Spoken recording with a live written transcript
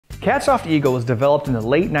CADSoft Eagle was developed in the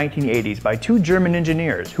late 1980s by two German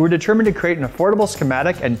engineers who were determined to create an affordable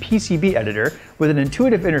schematic and PCB editor with an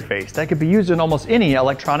intuitive interface that could be used in almost any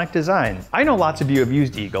electronic design. I know lots of you have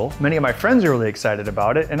used Eagle, many of my friends are really excited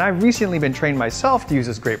about it, and I've recently been trained myself to use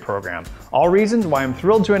this great program. All reasons why I'm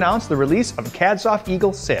thrilled to announce the release of CADSoft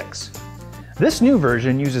Eagle 6. This new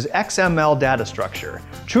version uses XML data structure.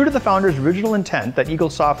 True to the founder's original intent that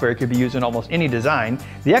Eagle software could be used in almost any design,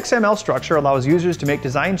 the XML structure allows users to make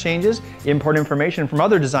design changes, import information from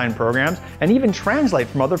other design programs, and even translate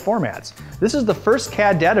from other formats. This is the first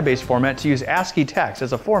CAD database format to use ASCII text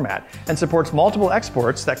as a format and supports multiple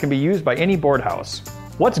exports that can be used by any board house.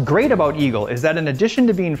 What's great about Eagle is that in addition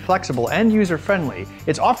to being flexible and user-friendly,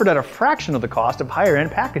 it's offered at a fraction of the cost of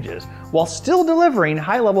higher-end packages, while still delivering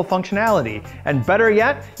high-level functionality. And better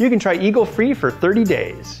yet, you can try Eagle free for 30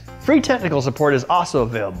 days. Free technical support is also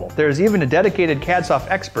available. There's even a dedicated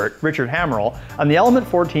CADSoft expert, Richard Hammerl, on the Element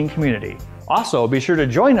 14 community. Also, be sure to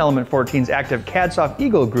join Element 14's active CADSoft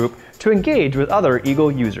Eagle group to engage with other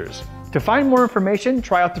Eagle users. To find more information,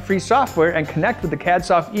 try out the free software, and connect with the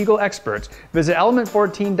CADSoft Eagle experts, visit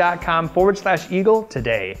element14.com/Eagle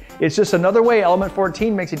today. It's just another way Element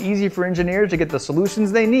 14 makes it easy for engineers to get the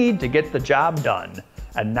solutions they need to get the job done.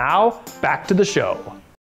 And now, back to the show.